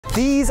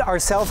These are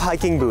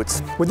self-hiking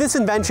boots. With this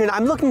invention,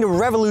 I'm looking to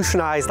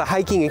revolutionize the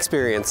hiking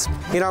experience.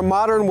 In our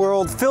modern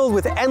world filled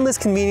with endless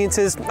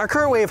conveniences, our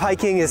current way of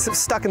hiking is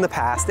stuck in the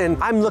past,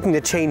 and I'm looking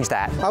to change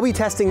that. I'll be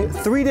testing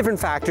 3 different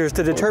factors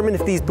to determine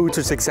if these boots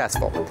are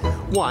successful.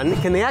 1,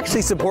 can they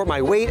actually support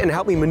my weight and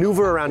help me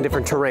maneuver around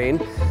different terrain?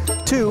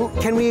 2,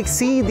 can we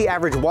exceed the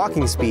average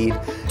walking speed?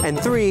 And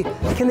 3,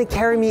 can they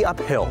carry me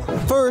uphill?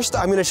 First,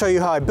 I'm gonna show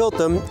you how I built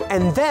them,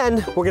 and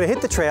then we're gonna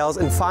hit the trails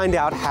and find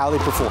out how they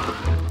perform.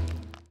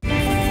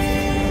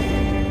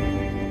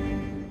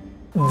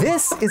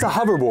 This is a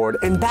hoverboard,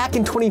 and back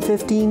in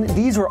 2015,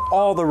 these were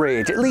all the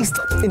rage, at least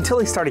until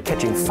they started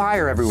catching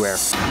fire everywhere.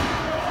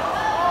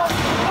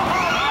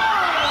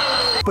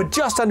 But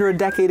just under a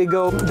decade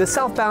ago, the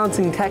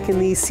self-balancing tech in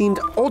these seemed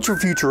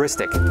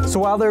ultra-futuristic. So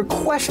while they're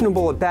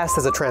questionable at best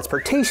as a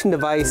transportation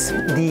device,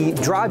 the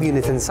drive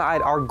units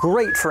inside are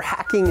great for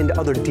hacking into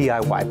other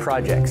DIY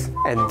projects.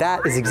 And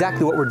that is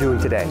exactly what we're doing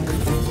today.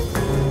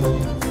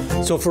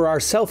 So for our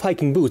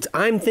self-hiking boots,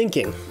 I'm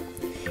thinking,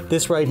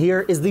 this right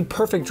here is the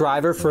perfect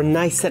driver for a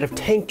nice set of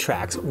tank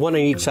tracks, one on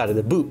each side of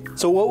the boot.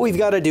 So what we've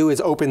got to do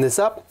is open this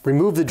up,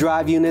 remove the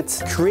drive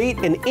units, create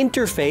an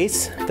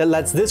interface that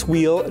lets this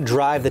wheel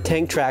drive the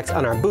tank tracks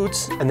on our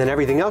boots, and then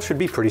everything else should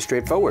be pretty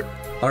straightforward.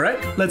 All right,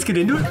 let's get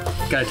into it.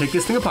 Gotta take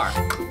this thing apart.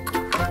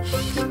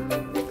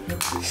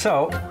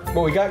 So,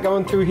 what we got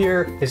going through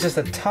here is just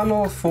a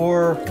tunnel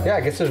for, I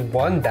guess there's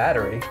 1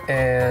 battery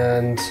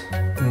and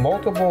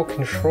multiple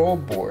control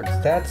boards.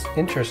 That's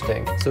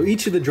interesting. So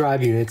each of the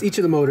drive units, each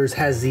of the motors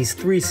has these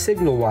 3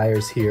 signal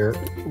wires here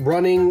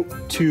running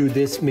to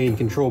this main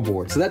control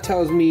board. So that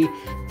tells me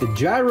the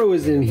gyro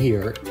is in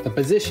here, the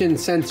position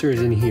sensor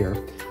is in here,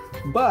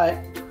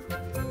 but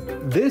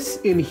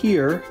this in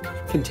here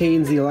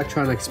contains the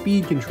electronic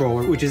speed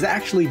controller, which is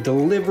actually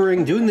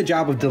doing the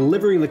job of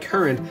delivering the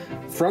current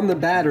from the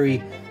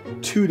battery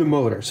to the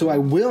motor. So I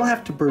will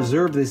have to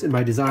preserve this in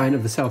my design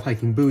of the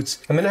self-hiking boots.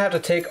 I'm gonna have to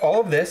take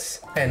all of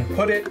this and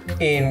put it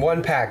in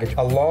one package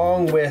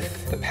along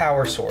with the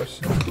power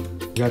source.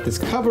 Got this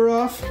cover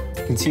off.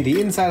 You can see the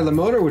inside of the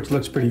motor, which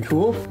looks pretty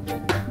cool.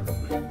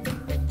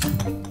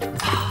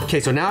 Okay,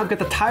 so now I've got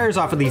the tires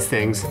off of these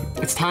things.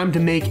 It's time to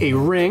make a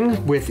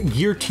ring with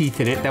gear teeth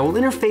in it that will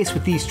interface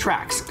with these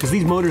tracks, because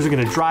these motors are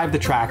gonna drive the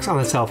tracks on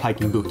the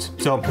self-hiking boots.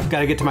 So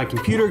gotta get to my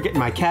computer, get in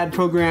my CAD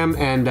program,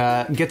 and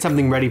get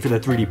something ready for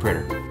the 3D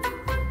printer.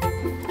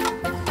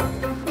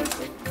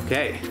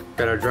 Okay,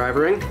 got our drive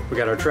ring, we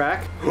got our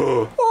track.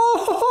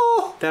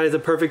 Oh, that is a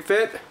perfect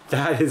fit.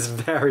 That is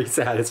very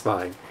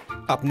satisfying.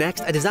 Up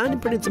next, I designed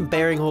and printed some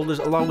bearing holders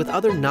along with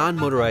other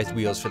non-motorized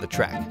wheels for the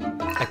track.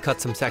 I cut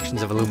some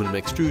sections of aluminum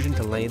extrusion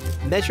to length,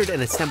 measured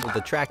and assembled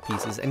the track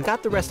pieces, and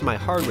got the rest of my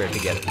hardware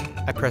together.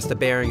 I pressed the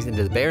bearings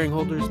into the bearing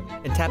holders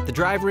and tapped the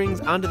drive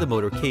rings onto the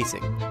motor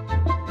casing.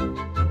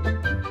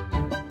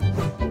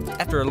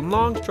 After a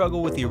long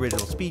struggle with the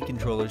original speed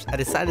controllers, I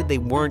decided they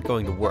weren't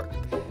going to work.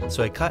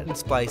 So I cut and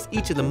spliced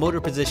each of the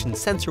motor position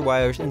sensor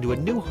wires into a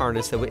new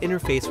harness that would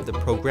interface with a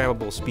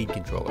programmable speed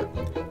controller.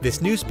 This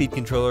new speed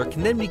controller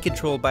can then be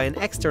controlled by an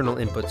external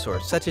input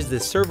source, such as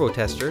this servo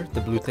tester,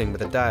 the blue thing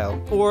with a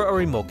dial, or a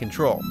remote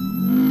control.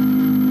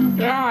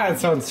 Ah, that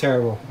sounds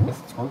terrible. Yes,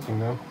 it's working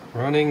though.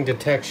 Running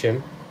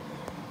detection.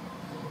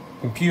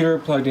 Computer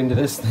plugged into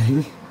this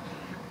thing.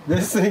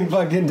 This thing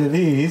plugged into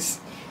these.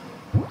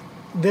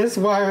 This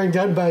wiring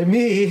done by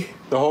me.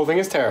 The whole thing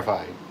is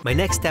terrifying. My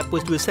next step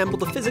was to assemble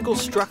the physical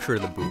structure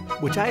of the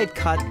boot, which I had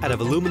cut out of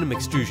aluminum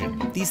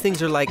extrusion. These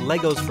things are like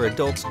Legos for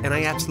adults, and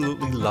I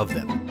absolutely love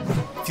them.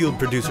 Field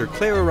producer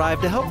Claire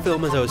arrived to help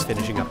film as I was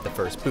finishing up the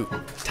first boot.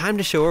 Time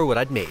to show her what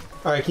I'd made.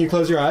 All right, can you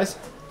close your eyes?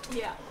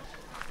 Yeah.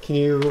 Can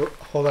you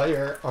hold out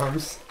your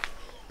arms?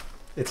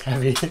 It's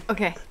heavy.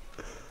 Okay,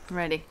 I'm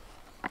ready.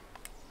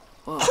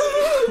 Whoa.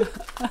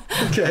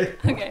 Okay.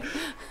 Okay.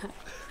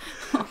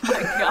 Oh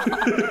my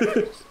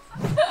god.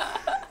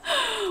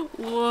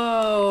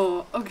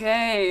 Whoa,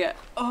 okay.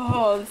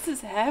 Oh, this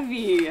is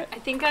heavy. I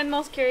think I'm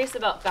most curious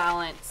about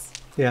balance.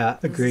 Yeah,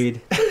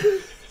 agreed.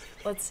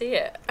 Let's see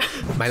it.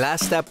 My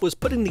last step was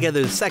putting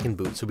together the second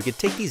boot so we could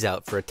take these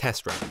out for a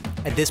test run.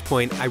 At this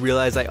point, I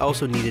realized I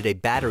also needed a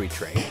battery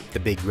tray, the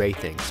big gray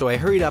thing, so I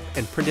hurried up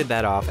and printed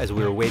that off as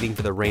we were waiting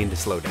for the rain to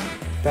slow down.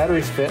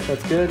 Batteries fit,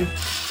 that's good.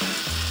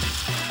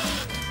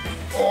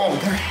 Oh,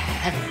 they're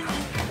heavy.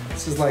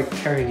 This is like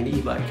carrying an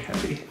e-bike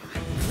heavy.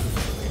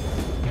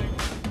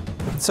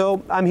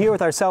 So I'm here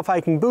with our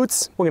self-hiking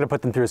boots. We're gonna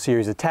put them through a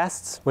series of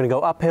tests. We're gonna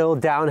go uphill,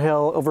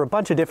 downhill, over a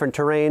bunch of different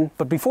terrain.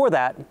 But before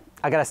that,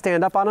 I gotta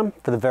stand up on them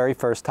for the very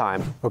first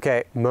time.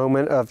 Okay,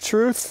 moment of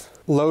truth.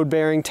 Load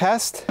bearing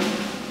test.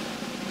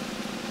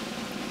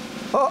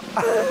 Oh,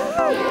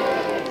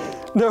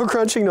 no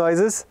crunching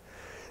noises.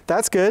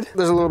 That's good.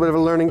 There's a little bit of a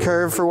learning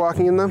curve for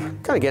walking in them.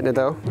 Kind of getting it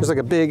though. There's like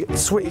a big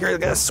swing, you're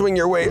gonna swing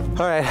your weight.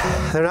 All right,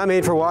 they're not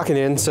made for walking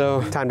in,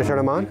 so time to turn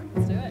them on.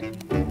 Let's do it.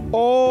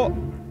 Oh,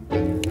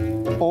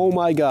 oh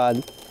my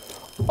God.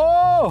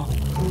 Oh,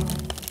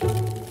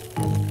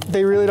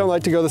 they really don't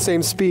like to go the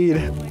same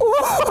speed.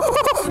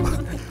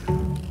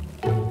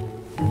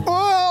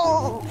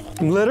 Oh,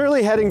 I'm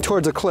literally heading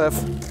towards a cliff.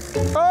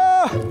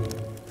 Ah!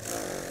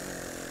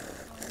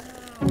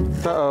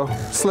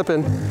 Uh-oh,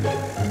 slipping.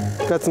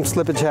 Got some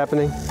slippage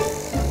happening.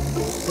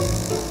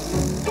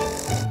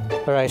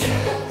 All right,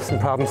 some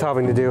problem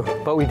solving to do.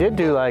 But we did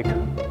do like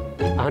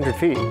 100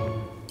 feet.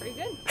 Pretty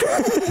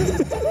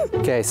good.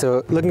 Okay,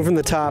 so looking from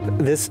the top,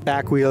 this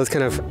back wheel is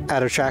kind of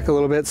out of track a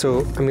little bit, so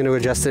I'm gonna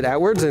adjust it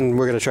outwards and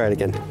we're gonna try it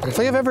again. I don't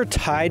think I've ever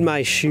tied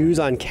my shoes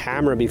on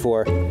camera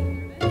before.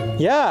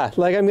 Yeah,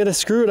 like I'm gonna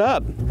screw it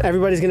up.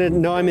 Everybody's gonna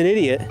know I'm an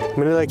idiot. I'm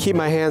gonna like keep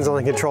my hands on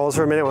the controls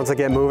for a minute once I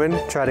get moving,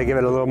 try to give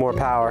it a little more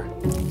power.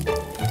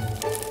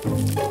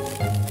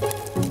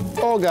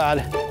 Oh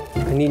God,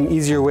 I need an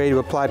easier way to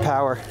apply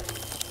power.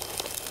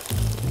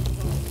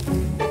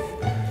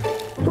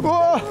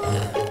 Oh!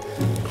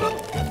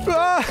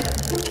 Ah!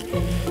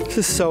 This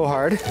is so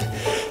hard.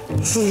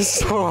 This is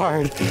so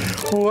hard.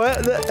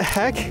 What the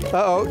heck?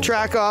 Uh-oh,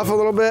 track off a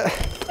little bit.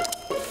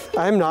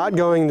 I'm not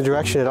going the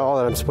direction at all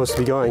that I'm supposed to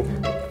be going.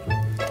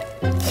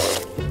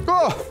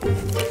 Oh!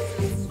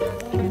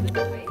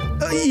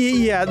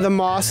 Yeah, the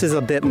moss is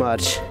a bit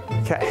much.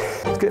 Okay,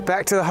 let's get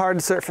back to the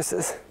hard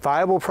surfaces.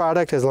 Viable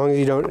product as long as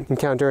you don't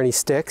encounter any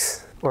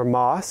sticks or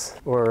moss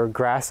or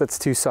grass that's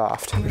too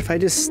soft. If I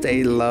just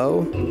stay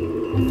low.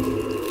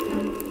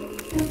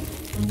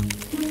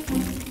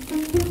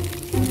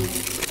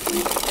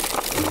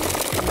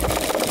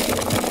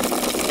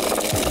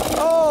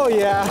 Oh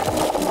yeah.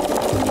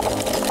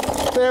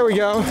 There we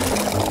go.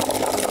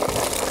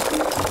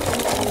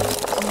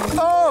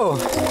 Oh!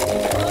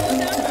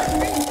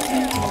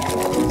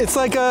 It's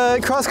like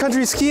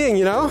cross-country skiing,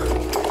 you know?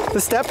 The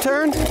step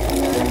turn.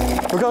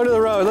 We're going to the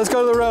road. Let's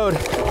go to the road.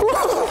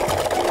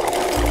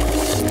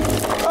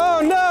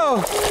 Oh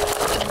no!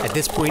 At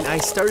this point, I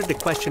started to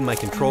question my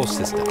control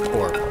system,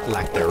 or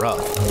lack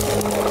thereof.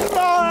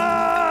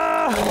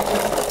 Ah!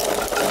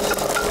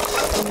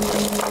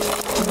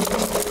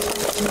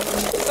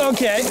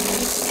 Okay.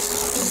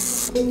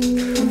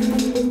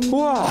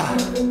 Wow,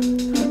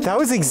 that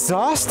was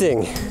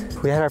exhausting.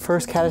 We had our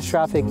first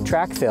catastrophic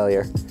track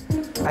failure.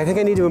 I think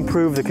I need to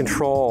improve the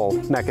control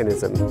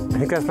mechanism. I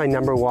think that's my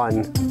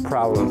 #1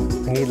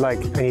 problem. I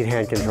need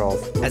hand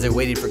controls. As I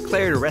waited for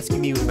Claire to rescue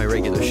me with my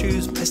regular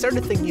shoes, I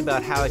started thinking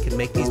about how I could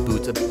make these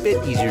boots a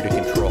bit easier to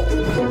control.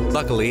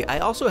 Luckily, I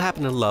also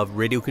happen to love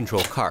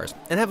radio-controlled cars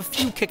and have a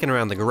few kicking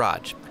around the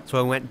garage. So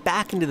I went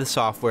back into the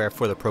software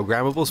for the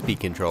programmable speed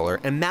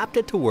controller and mapped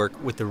it to work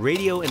with the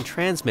radio and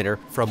transmitter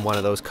from one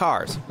of those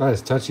cars. That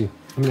is touchy.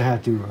 I'm gonna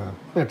have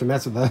to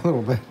mess with that a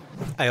little bit.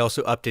 I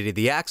also updated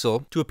the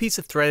axle to a piece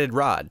of threaded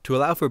rod to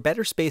allow for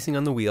better spacing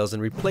on the wheels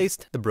and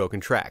replaced the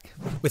broken track.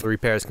 With the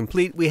repairs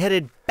complete, we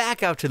headed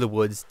back out to the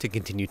woods to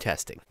continue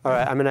testing. All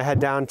right, I'm gonna head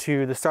down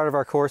to the start of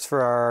our course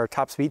for our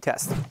top speed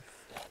test.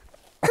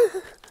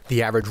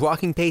 The average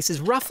walking pace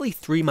is roughly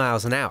 3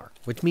 miles an hour,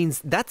 which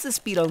means that's the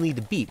speed I'll need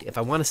to beat if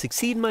I want to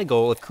succeed in my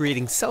goal of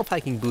creating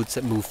self-hiking boots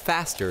that move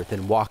faster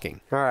than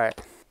walking. All right,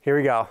 here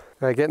we go. All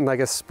right, getting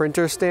like a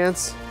sprinter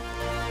stance.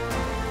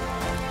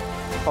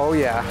 Oh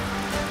yeah.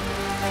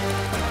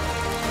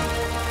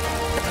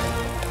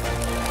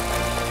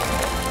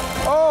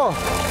 Oh!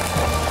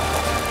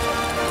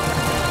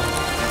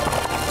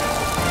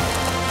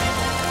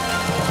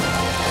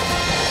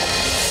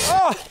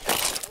 Oh!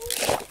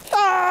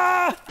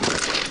 Ah!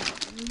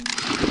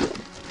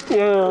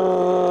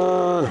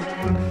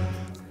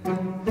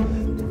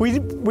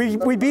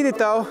 We beat it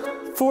though.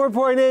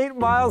 4.8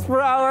 miles per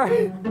hour.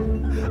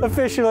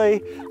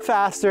 Officially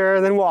faster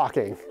than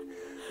walking.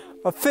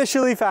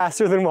 Officially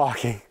faster than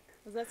walking.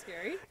 Was that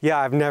scary? Yeah,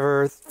 I've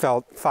never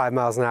felt 5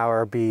 miles an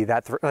hour be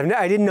that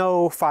I didn't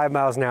know 5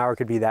 miles an hour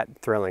could be that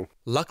thrilling.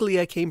 Luckily,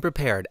 I came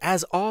prepared,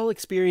 as all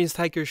experienced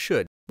hikers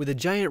should, with a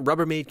giant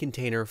Rubbermaid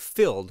container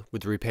filled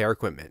with repair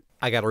equipment.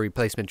 I got a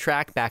replacement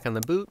track back on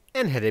the boot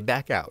and headed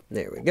back out.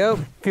 There we go.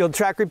 Field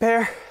track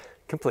repair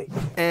complete.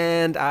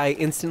 And I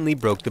instantly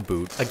broke the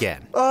boot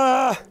again.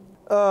 Oh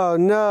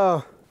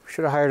no.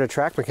 Should have hired a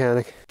track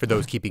mechanic. For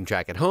those keeping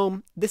track at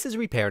home, this is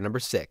repair number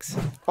 6.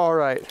 All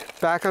right,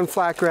 back on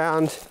flat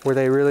ground where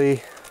they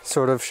really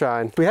sort of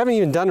shine. We haven't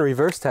even done a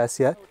reverse test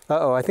yet.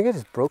 Uh-oh, I think I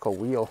just broke a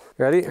wheel.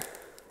 Ready? Yeah.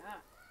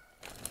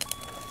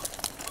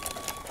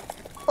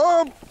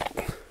 Oh!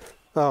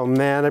 Oh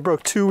man, I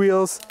broke 2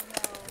 wheels.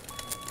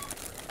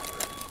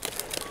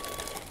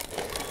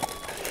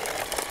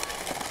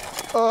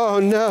 Oh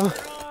no.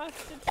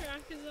 The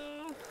track is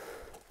off.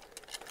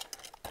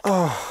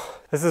 Oh,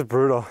 this is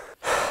brutal.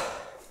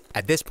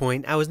 At this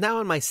point, I was now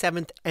on my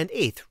 7th and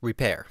 8th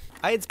repair.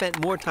 I had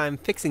spent more time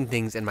fixing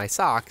things in my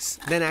socks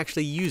than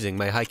actually using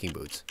my hiking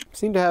boots.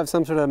 Seem to have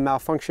some sort of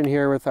malfunction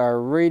here with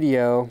our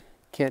radio.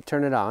 Can't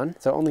turn it on.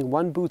 So only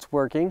one boot's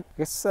working. I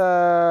guess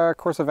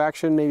course of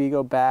action, maybe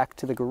go back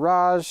to the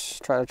garage,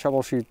 try to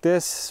troubleshoot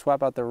this,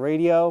 swap out the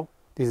radio.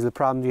 These are the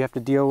problems you have to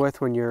deal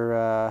with when you're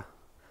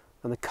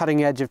on the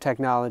cutting edge of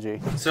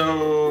technology.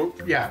 So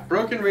yeah,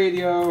 broken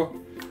radio.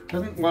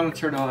 Doesn't want to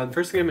turn on.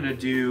 First thing I'm going to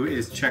do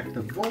is check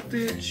the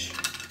voltage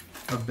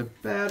of the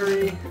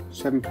battery.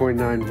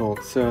 7.9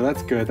 volts, so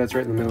that's good. That's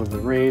right in the middle of the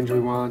range we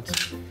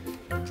want.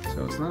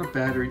 So it's not a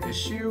battery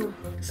issue.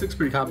 This looks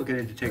pretty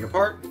complicated to take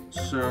apart.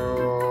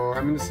 So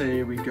I'm gonna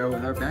say we go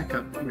with our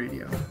backup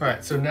radio. All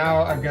right, so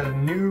now I've got a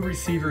new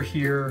receiver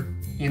here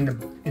in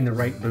the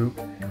right boot,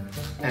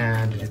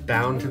 and it is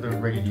bound to the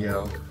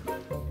radio.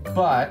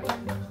 But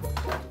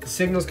the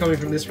signals coming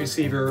from this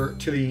receiver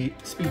to the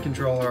speed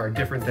controller are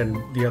different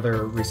than the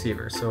other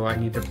receivers. So I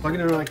need to plug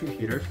it into my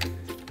computer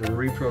and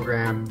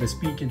reprogram the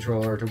speed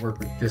controller to work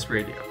with this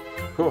radio.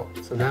 Cool,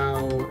 so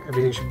now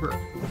everything should work.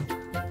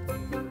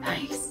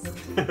 Nice.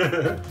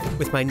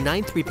 With my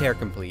 9th repair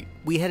complete,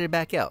 we headed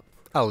back out.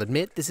 I'll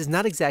admit, this is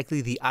not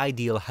exactly the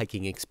ideal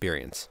hiking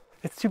experience.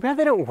 It's too bad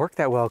they don't work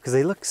that well because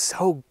they just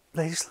look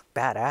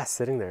badass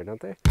sitting there, don't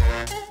they?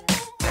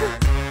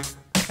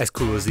 As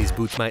cool as these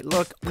boots might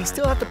look, we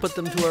still have to put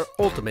them to our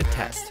ultimate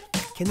test.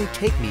 Can they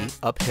take me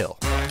uphill?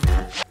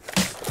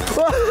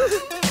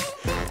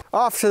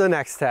 Off to the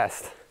next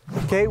test.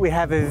 Okay, we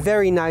have a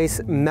very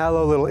nice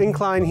mellow little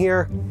incline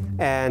here,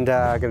 and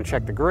gonna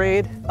check the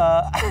grade.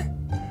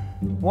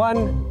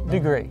 1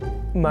 degree,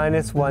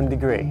 minus 1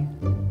 degree.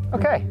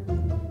 Okay,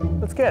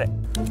 let's get it.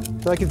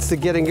 Like it's the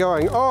getting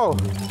going.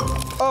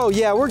 Oh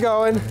yeah, we're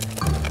going.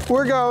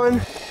 We're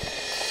going.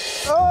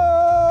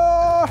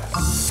 Oh,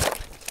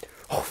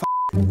 f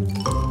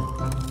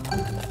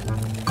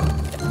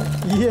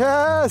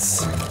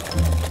yes!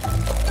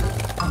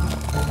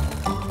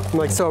 I'm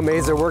like so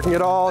amazed they're working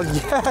at all.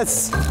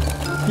 Yes!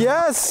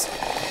 Yes!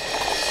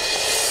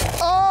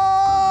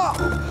 Oh!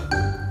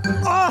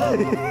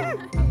 Oh!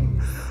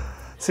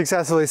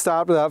 Successfully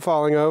stopped without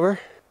falling over.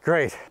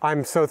 Great.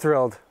 I'm so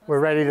thrilled. We're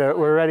ready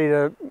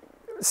to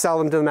sell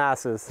them to the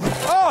masses.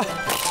 Oh!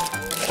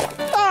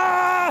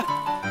 Ah!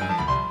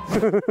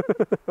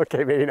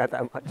 Okay, maybe not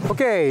that much.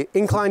 Okay,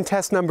 incline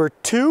test number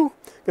 2.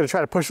 Gonna try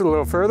to push it a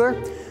little further.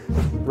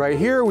 Right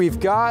here we've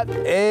got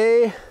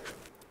a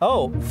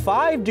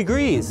 5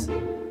 degrees.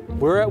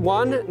 We're at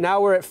 1,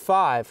 now we're at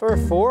 5. Or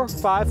 4,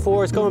 5,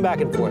 4, it's going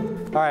back and forth.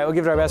 All right, we'll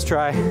give it our best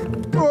try.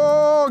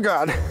 Oh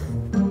God.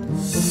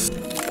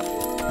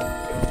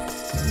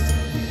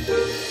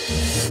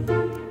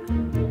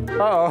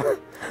 Uh-oh.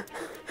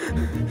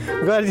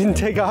 I'm glad it didn't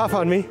take off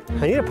on me.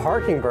 I need a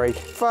parking brake.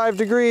 5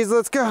 degrees,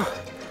 let's go.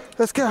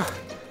 Let's go.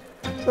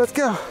 Let's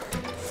go.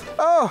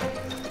 Oh,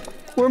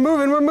 we're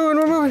moving, we're moving,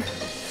 we're moving.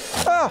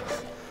 Oh,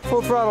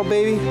 full throttle,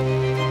 baby.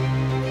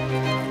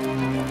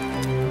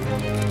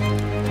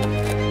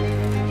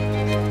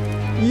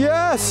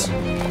 Yes!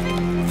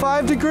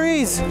 5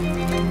 degrees.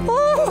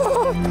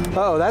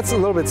 Oh, that's a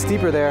little bit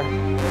steeper there.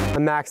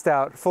 I'm maxed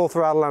out, full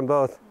throttle on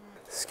both.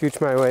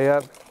 Scooch my way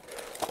up.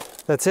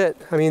 That's it.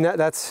 I mean,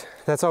 that's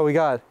all we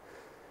got.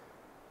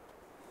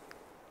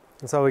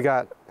 That's all we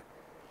got.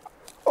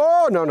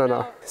 Oh,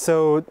 no.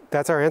 So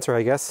that's our answer,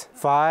 I guess.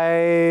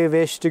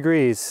 5-ish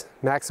degrees,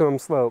 maximum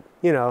slope.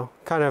 You know,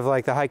 kind of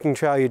like the hiking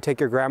trail you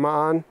take your grandma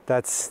on.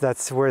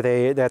 That's where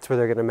they're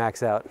gonna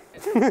max out.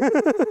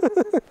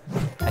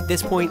 At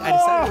this point, I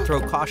decided to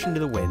throw caution to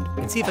the wind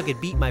and see if I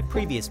could beat my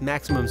previous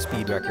maximum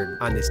speed record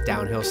on this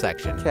downhill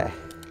section. Okay,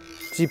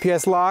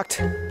 GPS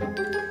locked.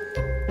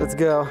 Let's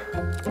go.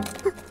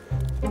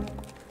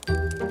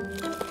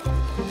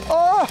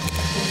 Oh!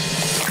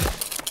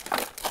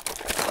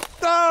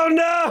 Oh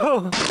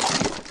no!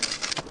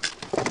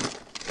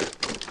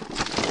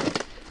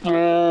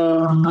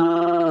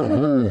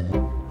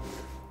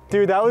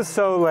 Dude, that was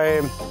so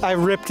lame. I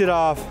ripped it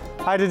off.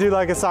 I had to do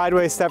like a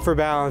sideways step for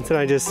balance and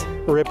I just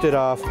ripped it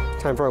off.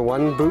 Time for a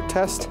 1 boot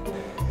test.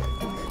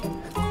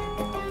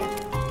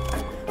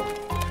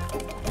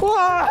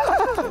 Whoa!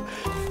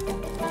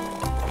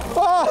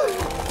 Oh!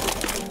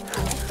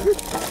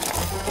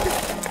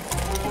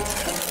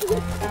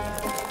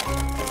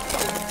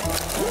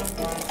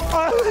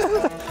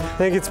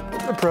 I think it's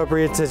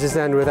appropriate to just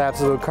end with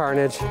absolute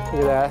carnage. Look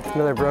at that,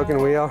 another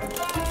broken wheel.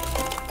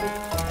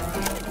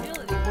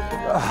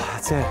 Oh,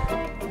 that's it.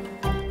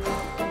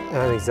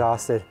 I'm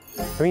exhausted.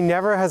 I mean,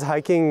 never has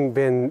hiking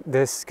been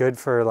this good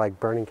for like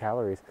burning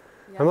calories.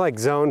 Yeah. I'm like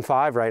zone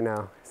 5 right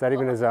now. Is that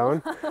even a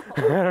zone?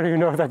 I don't even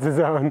know if that's a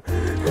zone.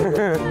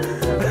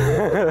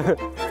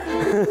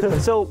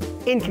 So,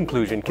 in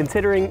conclusion,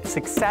 considering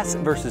success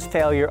versus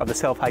failure of the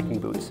self-hiking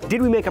boots,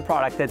 did we make a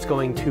product that's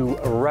going to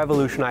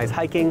revolutionize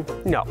hiking?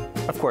 No,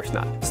 of course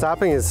not.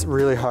 Stopping is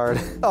really hard.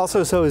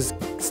 Also, so is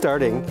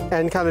starting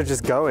and kind of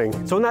just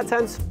going. So in that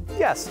sense,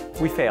 yes,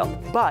 we failed.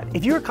 But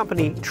if you're a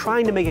company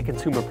trying to make a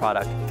consumer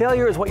product,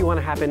 failure is what you want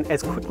to happen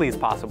as quickly as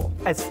possible.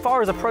 As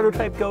far as a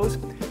prototype goes,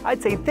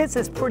 I'd say this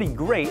is pretty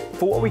great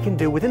for what we can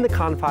do within the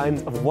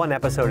confines of 1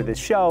 episode of this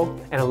show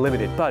and a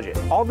limited budget.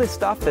 All this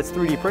stuff that's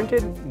 3D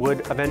printed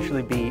would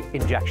eventually be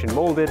injection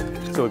molded,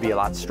 so it would be a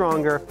lot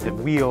stronger. The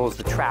wheels,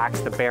 the tracks,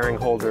 the bearing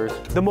holders.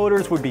 The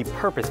motors would be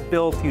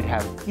purpose-built. You'd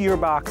have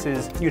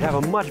gearboxes. You'd have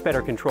a much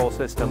better control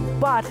system.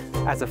 But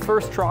as a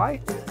first try,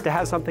 to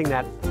have something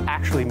that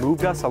actually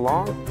moved us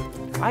along,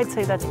 I'd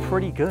say that's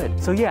pretty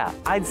good. So yeah,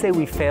 I'd say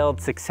we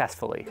failed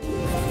successfully.